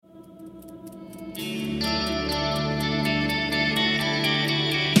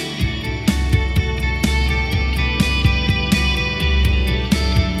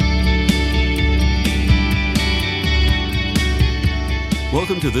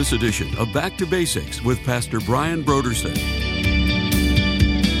Welcome to this edition of Back to Basics with Pastor Brian Broderson.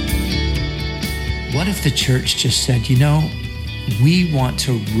 What if the church just said, we want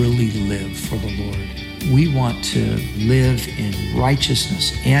to really live for the Lord. We want to live in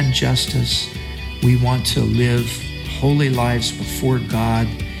righteousness and justice. We want to live holy lives before God.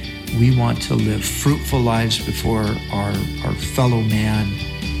 We want to live fruitful lives before our fellow man.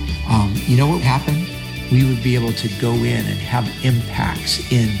 You know what would happen? We would be able to go in and have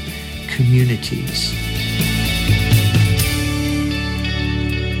impacts in communities.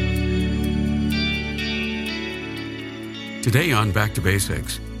 Today on Back to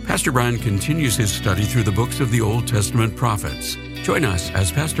Basics, Pastor Brian continues his study through the books of the Old Testament prophets. Join us as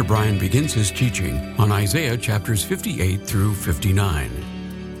Pastor Brian begins his teaching on Isaiah chapters 58 through 59.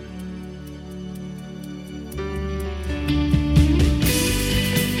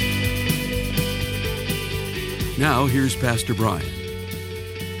 Now, here's Pastor Brian.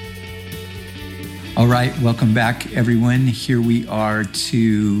 All right, welcome back, everyone. Here we are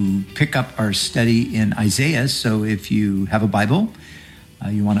to pick up our study in Isaiah. So if you have a Bible,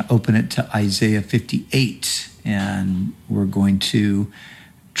 you want to open it to Isaiah 58. And we're going to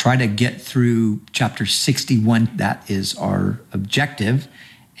try to get through chapter 61. That is our objective.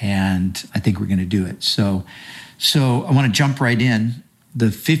 And I think we're going to do it. So I want to jump right in. The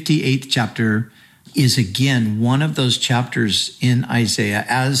 58th chapter is again one of those chapters in Isaiah,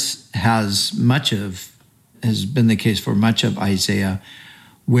 as has been the case for much of Isaiah,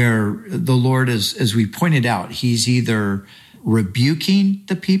 where the Lord is, as we pointed out, he's either rebuking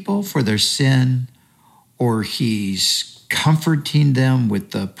the people for their sin, or he's comforting them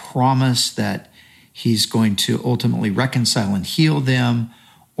with the promise that he's going to ultimately reconcile and heal them,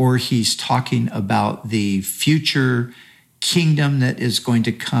 or he's talking about the future kingdom that is going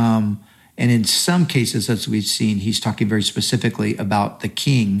to come. And in some cases, as we've seen, he's talking very specifically about the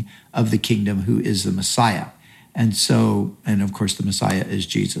king of the kingdom, who is the Messiah. And of course, the Messiah is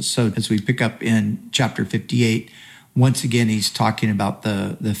Jesus. So as we pick up in chapter 58, once again, he's talking about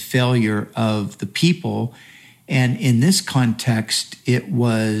the failure of the people. And in this context, it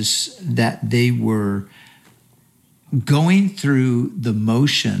was that they were going through the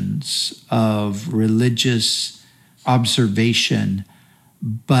motions of religious observation,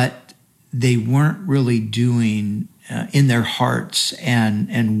 but they weren't really doing in their hearts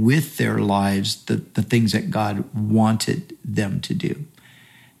and with their lives the things that God wanted them to do.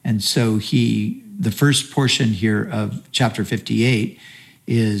 And so the first portion here of chapter 58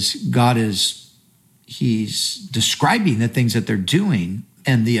 is he's describing the things that they're doing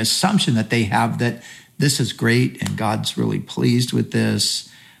and the assumption that they have that this is great and God's really pleased with this.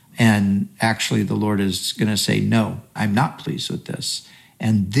 And actually the Lord is going to say, no, I'm not pleased with this.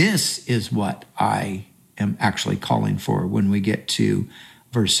 And this is what I am actually calling for. When we get to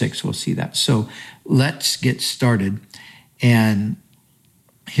verse 6, we'll see that. So let's get started. And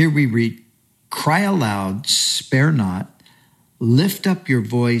here we read, "Cry aloud, spare not, lift up your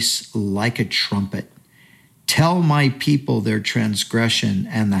voice like a trumpet. Tell my people their transgression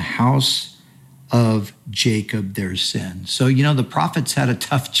and the house of Jacob their sin." So, the prophets had a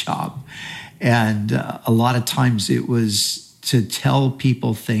tough job. And a lot of times it was to tell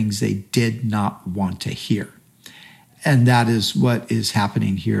people things they did not want to hear. And that is what is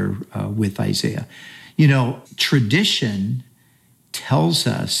happening here with Isaiah. Tradition tells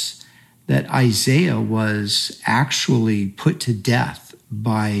us that Isaiah was actually put to death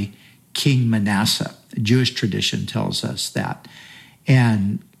by King Manasseh. The Jewish tradition tells us that.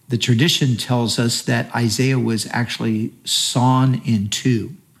 And the tradition tells us that Isaiah was actually sawn in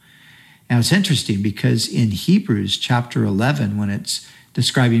two. Now, it's interesting because in Hebrews chapter 11, when it's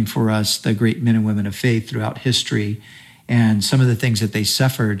describing for us the great men and women of faith throughout history and some of the things that they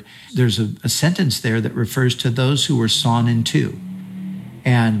suffered, there's a sentence there that refers to those who were sawn in two.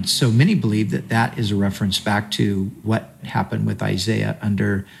 And so many believe that that is a reference back to what happened with Isaiah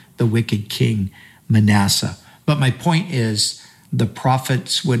under the wicked king Manasseh. But my point is, the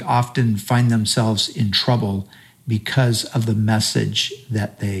prophets would often find themselves in trouble because of the message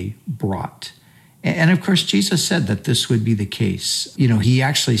that they brought. And of course, Jesus said that this would be the case. He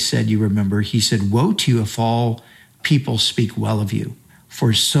actually said, he said, "Woe to you if all people speak well of you,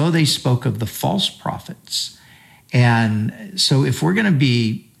 for so they spoke of the false prophets." And so if we're going to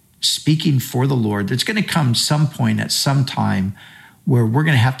be speaking for the Lord, there's going to come some point at some time where we're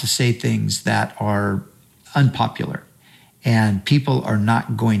going to have to say things that are unpopular and people are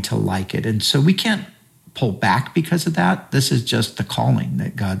not going to like it. And so we can't pull back because of that. This is just the calling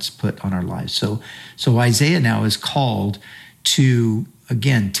that God's put on our lives. So Isaiah now is called to,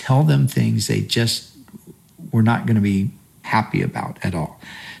 again, tell them things they just were not going to be happy about at all.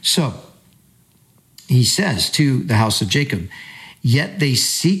 So he says to the house of Jacob, yet they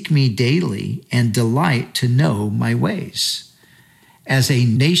seek me daily and delight to know my ways. As a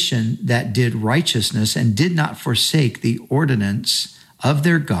nation that did righteousness and did not forsake the ordinance of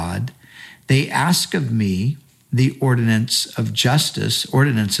their God, they ask of me the ordinances of justice.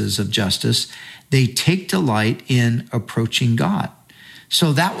 They take delight in approaching God.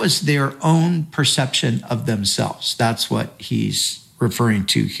 So that was their own perception of themselves. That's what he's referring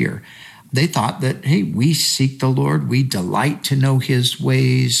to here. They thought that, hey, we seek the Lord. We delight to know his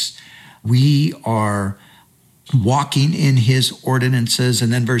ways. We are walking in his ordinances.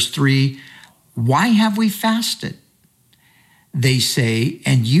 And then verse 3, why have we fasted? They say,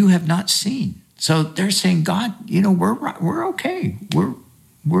 and you have not seen. So they're saying, God, we're okay.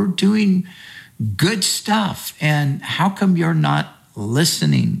 We're doing good stuff. And how come you're not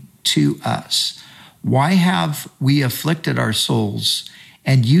listening to us? Why have we afflicted our souls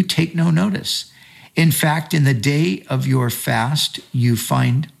and you take no notice? In fact, in the day of your fast, you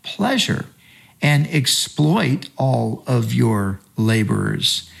find pleasure and exploit all of your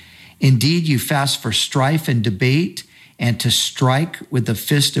laborers. Indeed, you fast for strife and debate and to strike with the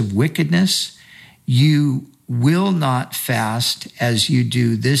fist of wickedness. You will not fast as you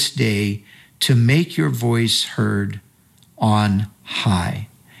do this day to make your voice heard on high.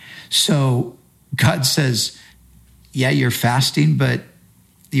 So God says, yeah, you're fasting, but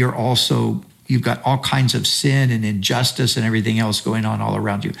you've got all kinds of sin and injustice and everything else going on all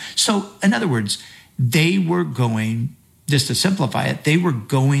around you. So in other words, they were going, just to simplify it, they were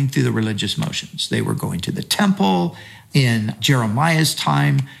going through the religious motions. They were going to the temple. In Jeremiah's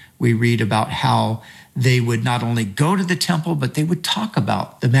time, we read about how they would not only go to the temple, but they would talk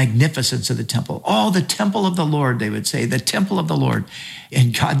about the magnificence of the temple. Oh, the temple of the Lord, they would say, the temple of the Lord.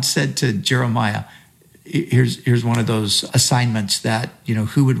 And God said to Jeremiah, here's one of those assignments that,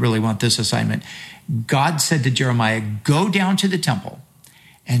 who would really want this assignment? God said to Jeremiah, go down to the temple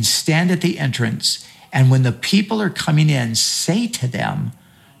and stand at the entrance. And when the people are coming in, say to them,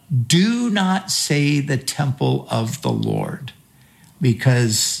 do not say the temple of the Lord,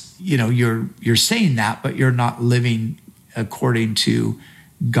 because you're saying that, but you're not living according to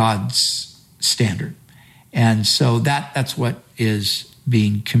God's standard. And so that's what is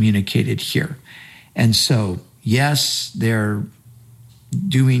being communicated here. And so, yes, they're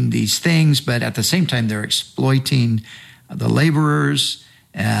doing these things, but at the same time, they're exploiting the laborers,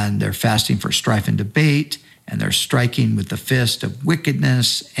 and they're fasting for strife and debate, and they're striking with the fist of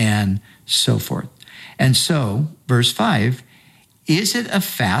wickedness, and so forth. And so, verse 5, is it a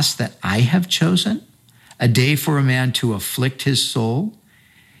fast that I have chosen, a day for a man to afflict his soul?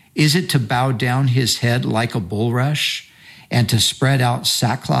 Is it to bow down his head like a bulrush and to spread out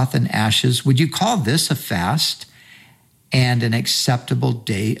sackcloth and ashes? Would you call this a fast and an acceptable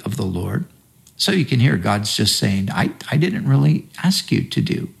day of the Lord? So you can hear God's just saying, I didn't really ask you to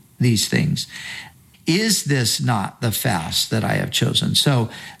do these things. Is this not the fast that I have chosen? So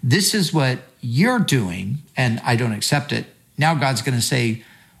this is what you're doing, and I don't accept it. Now God's going to say,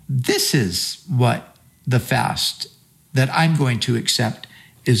 this is what the fast that I'm going to accept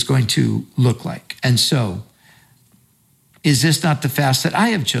is going to look like. And so, is this not the fast that I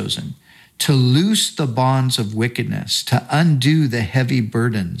have chosen? To loose the bonds of wickedness, to undo the heavy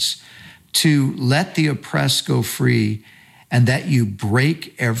burdens, to let the oppressed go free, and that you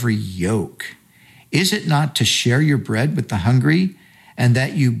break every yoke. Is it not to share your bread with the hungry, and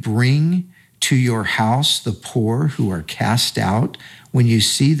that you bring to your house the poor who are cast out, when you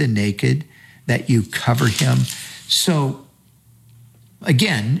see the naked, that you cover him? So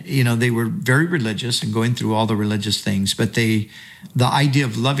again, they were very religious and going through all the religious things, but the idea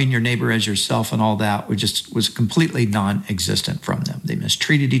of loving your neighbor as yourself and all that was completely non-existent from them. They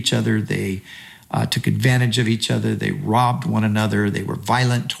mistreated each other. They took advantage of each other. They robbed one another. They were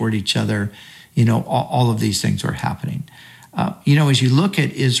violent toward each other. All of these things were happening. As you look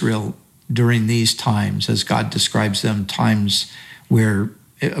at Israel during these times, as God describes them, times where,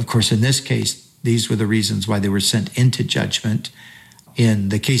 of course, in this case, these were the reasons why they were sent into judgment. In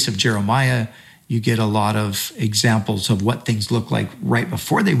the case of Jeremiah, you get a lot of examples of what things look like right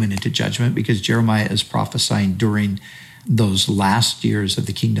before they went into judgment, because Jeremiah is prophesying during those last years of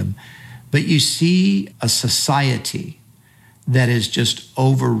the kingdom. But you see a society that is just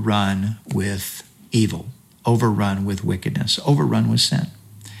overrun with evil, overrun with wickedness, overrun with sin.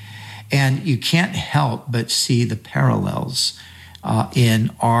 And you can't help but see the parallels in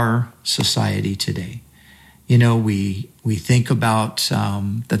our society today. We think about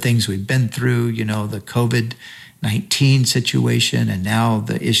the things we've been through, the COVID COVID-19 situation, and now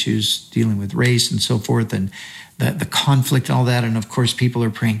the issues dealing with race and so forth, and the conflict and all that. And of course, people are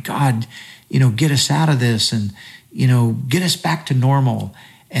praying, God, get us out of this and, get us back to normal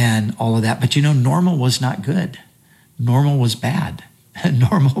and all of that. But normal was not good. Normal was bad.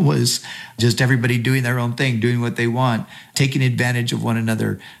 Normal was just everybody doing their own thing, doing what they want, taking advantage of one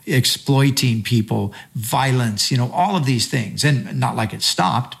another, exploiting people, violence, all of these things. And not like it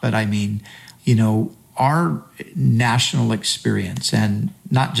stopped, but I mean, our national experience, and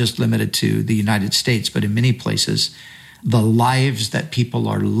not just limited to the United States, but in many places, the lives that people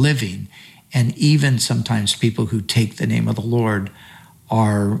are living, and even sometimes people who take the name of the Lord,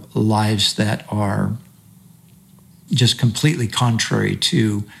 are lives that are just completely contrary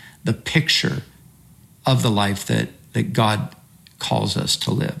to the picture of the life that God calls us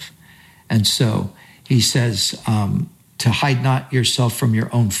to live. And so he says, to hide not yourself from your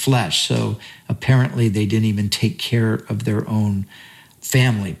own flesh. So apparently they didn't even take care of their own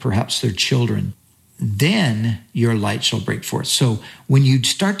family, perhaps their children. Then your light shall break forth. So when you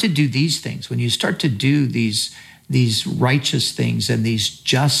start to do these things, when you start to do these righteous things and these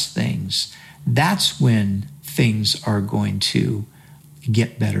just things, that's when things are going to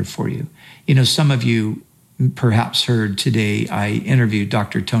get better for you. Some of you perhaps heard today, I interviewed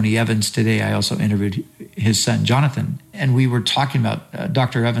Dr. Tony Evans today. I also interviewed his son, Jonathan. And we were talking about,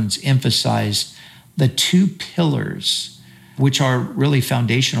 Dr. Evans emphasized the two pillars, which are really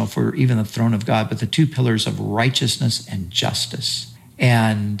foundational for even the throne of God, but the two pillars of righteousness and justice.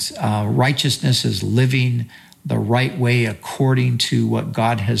 And righteousness is living the right way according to what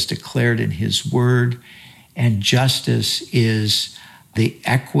God has declared in his word. And justice is the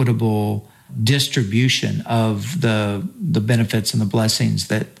equitable distribution of the benefits and the blessings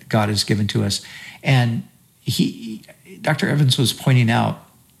that God has given to us. And Dr. Evans was pointing out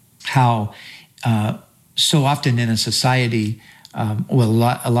how so often in a society, a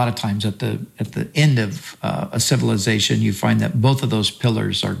lot of times at the end of a civilization, you find that both of those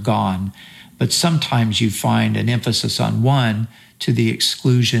pillars are gone. But sometimes you find an emphasis on one to the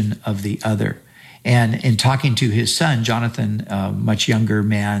exclusion of the other. And in talking to his son, Jonathan, a much younger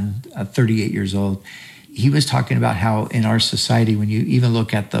man, 38 years old, he was talking about how in our society, when you even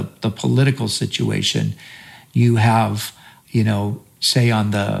look at the political situation, you have, say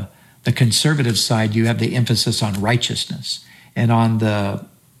on the conservative side, you have the emphasis on righteousness. And on the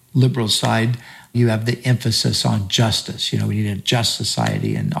liberal side, you have the emphasis on justice. We need a just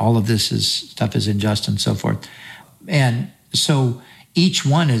society, and all of this stuff is unjust and so forth. And so each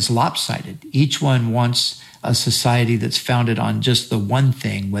one is lopsided. Each one wants a society that's founded on just the one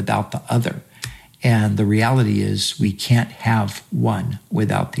thing without the other. And the reality is we can't have one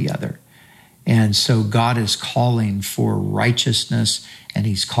without the other. And so God is calling for righteousness, and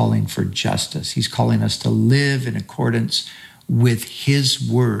he's calling for justice. He's calling us to live in accordance with his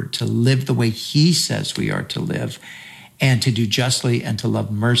word, to live the way he says we are to live, and to do justly and to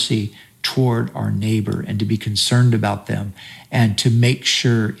love mercy toward our neighbor, and to be concerned about them, and to make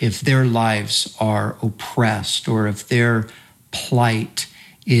sure if their lives are oppressed or if their plight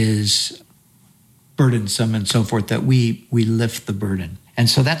is burdensome and so forth, that we lift the burden. And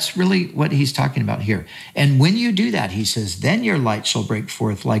so that's really what he's talking about here. And when you do that, he says, then your light shall break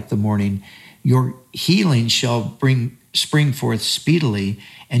forth like the morning, your healing shall spring forth speedily,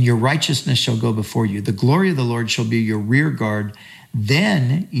 and your righteousness shall go before you. The glory of the Lord shall be your rear guard.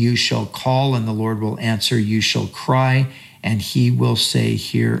 Then you shall call, and the Lord will answer. You shall cry, and he will say,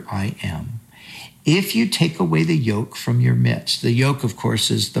 here I am. If you take away the yoke from your midst, the yoke, of course,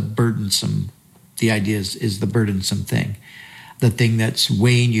 is the burdensome. The idea is the burdensome thing, the thing that's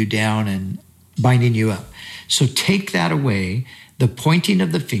weighing you down and binding you up. So take that away, the pointing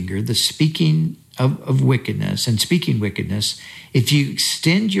of the finger, the speaking of wickedness and speaking wickedness. If you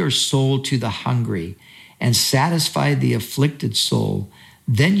extend your soul to the hungry and satisfy the afflicted soul,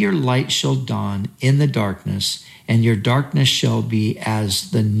 then your light shall dawn in the darkness, and your darkness shall be as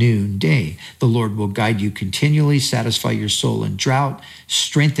the noonday. The Lord will guide you continually, satisfy your soul in drought,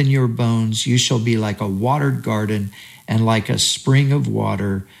 strengthen your bones. You shall be like a watered garden and like a spring of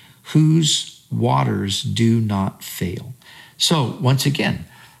water whose waters do not fail. So once again,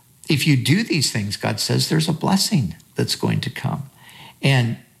 if you do these things, God says there's a blessing that's going to come.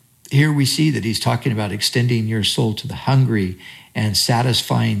 And here we see that he's talking about extending your soul to the hungry and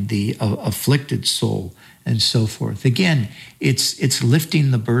satisfying the afflicted soul and so forth. Again, it's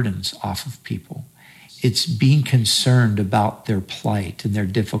lifting the burdens off of people. It's being concerned about their plight and their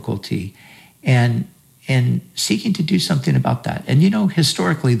difficulty and seeking to do something about that. And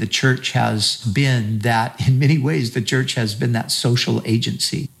historically, the church has been that, in many ways, the church has been that social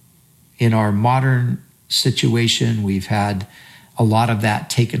agency. In our modern situation. We've had a lot of that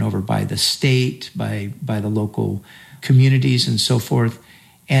taken over by the state, by the local communities and so forth.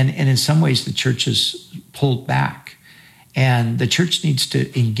 And in some ways, the church has pulled back. And the church needs to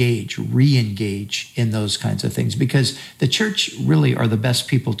re-engage in those kinds of things, because the church really are the best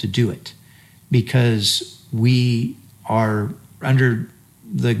people to do it, because we are under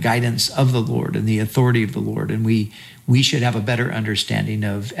the guidance of the Lord and the authority of the Lord. And we should have a better understanding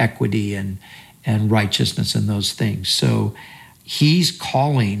of equity and righteousness and those things. So he's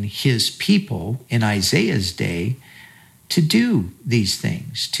calling his people in Isaiah's day to do these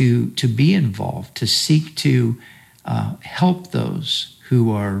things, to be involved, to seek to help those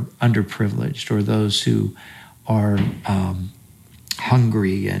who are underprivileged or those who are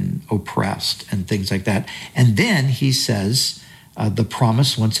hungry and oppressed and things like that. And then he says the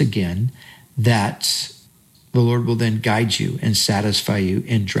promise once again that the Lord will then guide you and satisfy you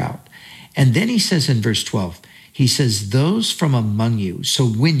in drought. And then he says in verse 12, he says, those from among you. So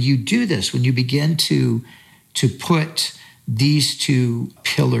when you do this, when you begin to put these two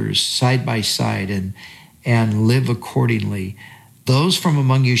pillars side by side and live accordingly, those from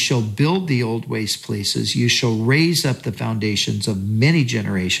among you shall build the old waste places. You shall raise up the foundations of many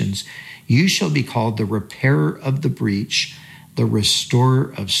generations. You shall be called the repairer of the breach, the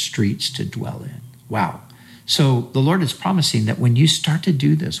restorer of streets to dwell in. Wow. So the Lord is promising that when you start to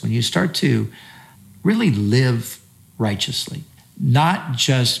do this, when you start to really live righteously, not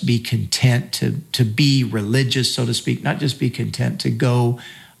just be content to be religious, so to speak, not just be content to go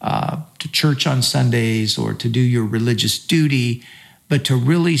to church on Sundays or to do your religious duty, but to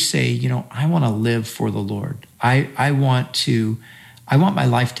really say, I want to live for the Lord. I want my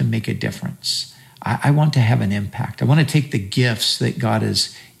life to make a difference. I want to have an impact. I want to take the gifts that God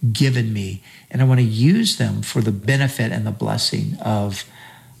has given me, and I want to use them for the benefit and the blessing of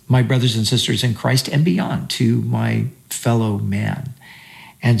my brothers and sisters in Christ and beyond, to my fellow man.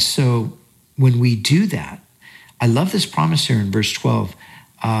 And so when we do that, I love this promise here in verse 12.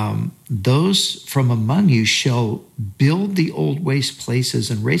 Those from among you shall build the old waste places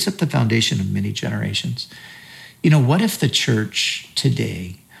and raise up the foundation of many generations. What if the church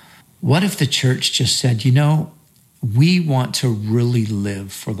today, what if the church just said, we want to really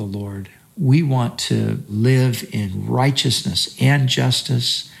live for the Lord. We want to live in righteousness and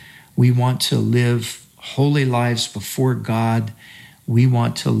justice. We want to live holy lives before God. We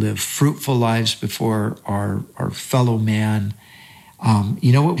want to live fruitful lives before our fellow man.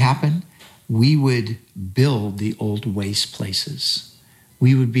 You know what would happen? We would build the old waste places.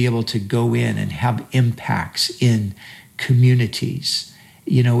 We would be able to go in and have impacts in communities.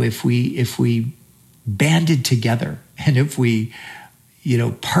 If we banded together and if we,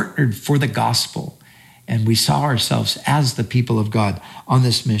 partnered for the gospel and we saw ourselves as the people of God on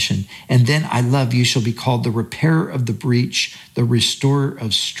this mission. And then I love, you shall be called the repairer of the breach, the restorer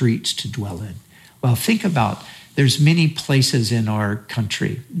of streets to dwell in. Well, think about, there's many places in our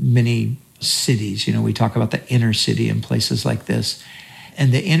country, many cities, we talk about the inner city and places like this.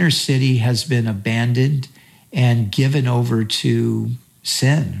 And the inner city has been abandoned and given over to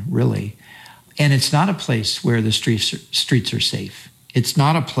sin, really. And it's not a place where the streets are safe. It's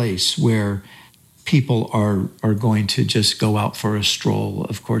not a place where people are going to just go out for a stroll.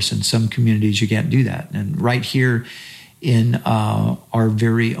 Of course, in some communities, you can't do that. And right here in our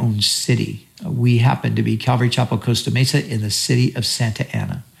very own city, we happen to be Calvary Chapel, Costa Mesa, in the city of Santa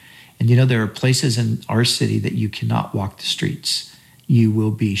Ana. And there are places in our city that you cannot walk the streets. You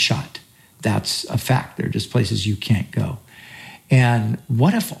will be shot. That's a fact. They're just places you can't go. And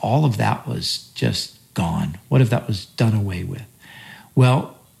what if all of that was just gone? What if that was done away with?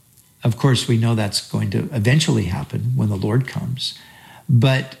 Well, of course, we know that's going to eventually happen when the Lord comes.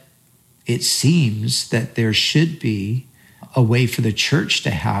 But it seems that there should be a way for the church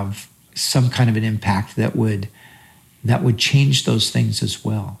to have some kind of an impact that would change those things as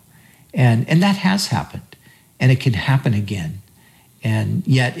well. And that has happened, and it can happen again. And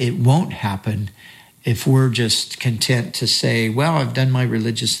yet it won't happen if we're just content to say, well, I've done my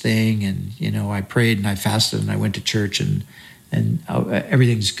religious thing, and I prayed and I fasted and I went to church and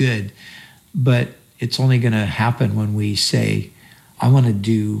everything's good. But it's only going to happen when we say, I want to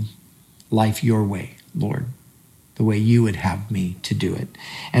do life your way, Lord, the way you would have me to do it.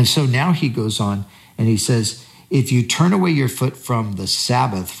 And so now he goes on and he says, if you turn away your foot from the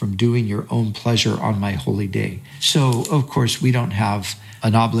Sabbath, from doing your own pleasure on my holy day. So, of course, we don't have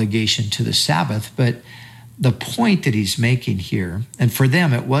an obligation to the Sabbath, but the point that he's making here, and for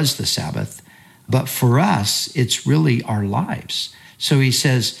them it was the Sabbath, but for us, it's really our lives. So he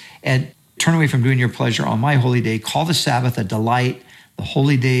says, and turn away from doing your pleasure on my holy day, call the Sabbath a delight, the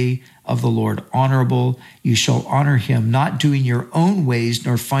holy day of the Lord honorable. You shall honor him, not doing your own ways,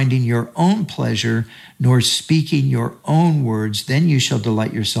 nor finding your own pleasure, nor speaking your own words. Then you shall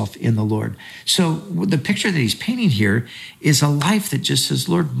delight yourself in the Lord. So the picture that he's painting here is a life that just says,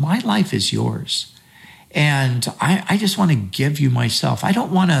 Lord, my life is yours. And I just want to give you myself. I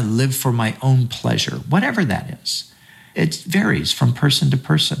don't want to live for my own pleasure, whatever that is. It varies from person to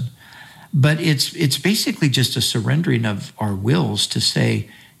person. But it's basically just a surrendering of our wills to say,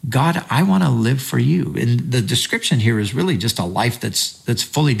 God, I want to live for you. And the description here is really just a life that's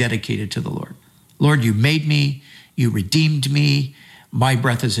fully dedicated to the Lord. Lord, you made me, you redeemed me, my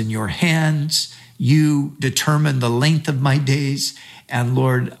breath is in your hands, you determine the length of my days, and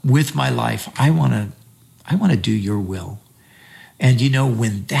Lord, with my life, I want to do your will. And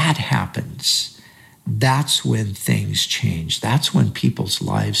when that happens, that's when things change. That's when people's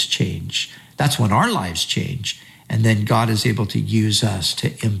lives change. That's when our lives change. And then God is able to use us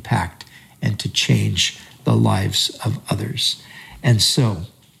to impact and to change the lives of others. And so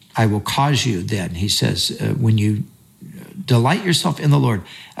I will cause you then, he says, when you delight yourself in the Lord,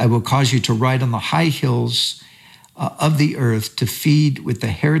 I will cause you to ride on the high hills of the earth to feed with the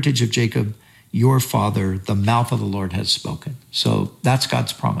heritage of Jacob, your father. The mouth of the Lord has spoken. So that's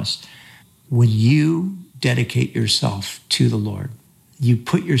God's promise. When you dedicate yourself to the Lord, you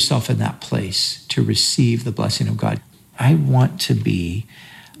put yourself in that place to receive the blessing of God. I want to be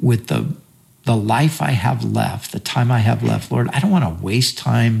with the life I have left, the time I have left, Lord. I don't want to waste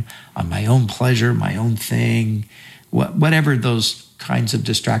time on my own pleasure, my own thing, whatever those kinds of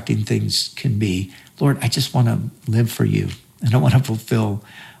distracting things can be. Lord, I just want to live for you. And I want to fulfill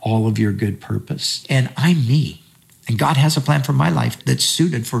all of your good purpose. And I'm me. And God has a plan for my life that's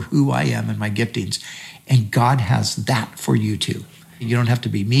suited for who I am and my giftings. And God has that for you too. You don't have to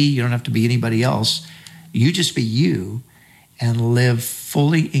be me. You don't have to be anybody else. You just be you and live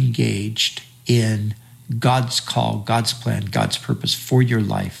fully engaged in God's call, God's plan, God's purpose for your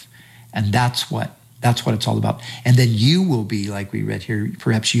life. And that's what it's all about. And then you will be, like we read here,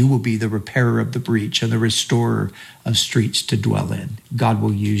 perhaps you will be the repairer of the breach and the restorer of streets to dwell in. God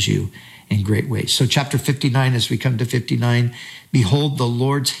will use you in great ways. So chapter 59, as we come to 59, behold, the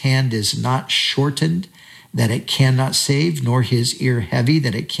Lord's hand is not shortened that it cannot save, nor his ear heavy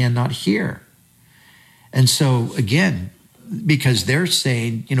that it cannot hear. And so again, because they're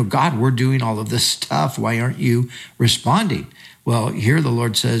saying, God, we're doing all of this stuff. Why aren't you responding? Well, here the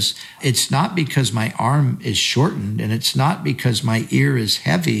Lord says, it's not because my arm is shortened and it's not because my ear is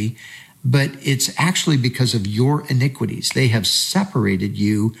heavy, but it's actually because of your iniquities. They have separated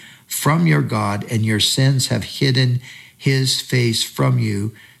you from your God, and your sins have hidden his face from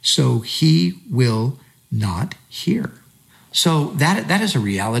you, so he will not hear. So that is a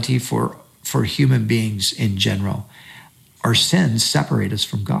reality for human beings in general. Our sins separate us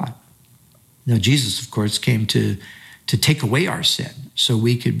from God. Now, Jesus, of course, came to take away our sin so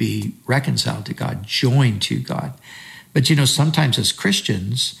we could be reconciled to God, joined to God. But, sometimes as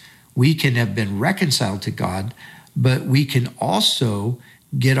Christians, we can have been reconciled to God, but we can also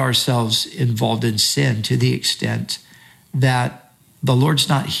get ourselves involved in sin to the extent that the Lord's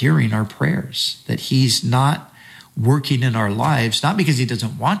not hearing our prayers, that he's not working in our lives, not because he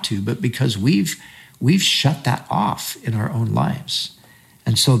doesn't want to, but because we've shut that off in our own lives.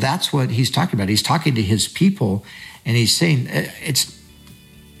 And so that's what he's talking about. He's talking to his people, and he's saying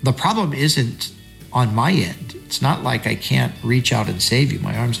the problem isn't on my end. It's not like I can't reach out and save you.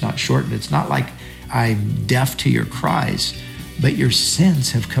 My arm's not shortened. It's not like I'm deaf to your cries, but your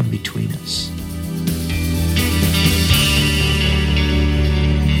sins have come between us.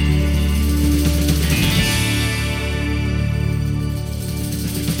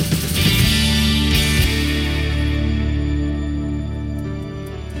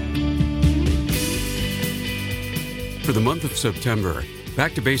 For the month of September,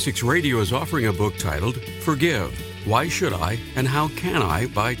 Back to Basics Radio is offering a book titled Forgive, Why Should I and How Can I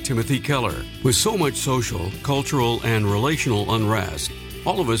by Timothy Keller. With so much social, cultural, and relational unrest,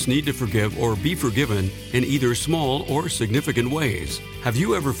 all of us need to forgive or be forgiven in either small or significant ways. Have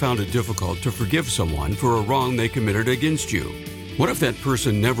you ever found it difficult to forgive someone for a wrong they committed against you? What if that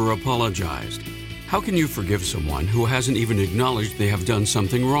person never apologized? How can you forgive someone who hasn't even acknowledged they have done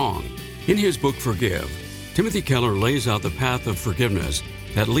something wrong? In his book Forgive, Timothy Keller lays out the path of forgiveness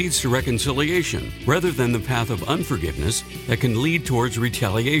that leads to reconciliation rather than the path of unforgiveness that can lead towards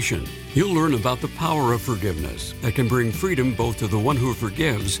retaliation. You'll learn about the power of forgiveness that can bring freedom both to the one who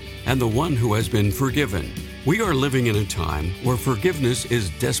forgives and the one who has been forgiven. We are living in a time where forgiveness is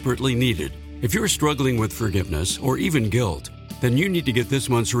desperately needed. If you're struggling with forgiveness or even guilt, then you need to get this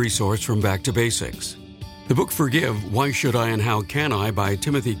month's resource from Back to Basics. The book Forgive, Why Should I and How Can I by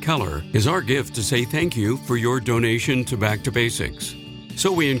Timothy Keller is our gift to say thank you for your donation to Back to Basics.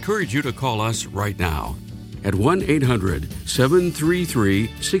 So we encourage you to call us right now at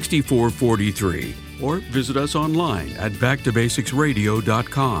 1-800-733-6443 or visit us online at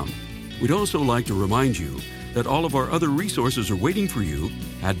backtobasicsradio.com. We'd also like to remind you that all of our other resources are waiting for you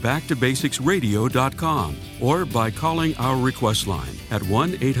at backtobasicsradio.com or by calling our request line at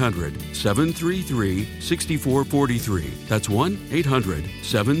 1-800-733-6443. That's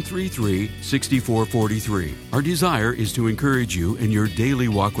 1-800-733-6443. Our desire is to encourage you in your daily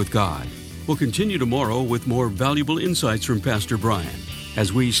walk with God. We'll continue tomorrow with more valuable insights from Pastor Brian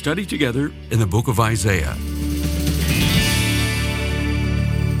as we study together in the book of Isaiah.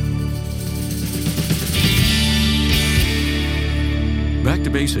 Back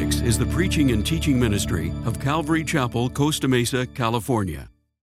to Basics is the preaching and teaching ministry of Calvary Chapel, Costa Mesa, California.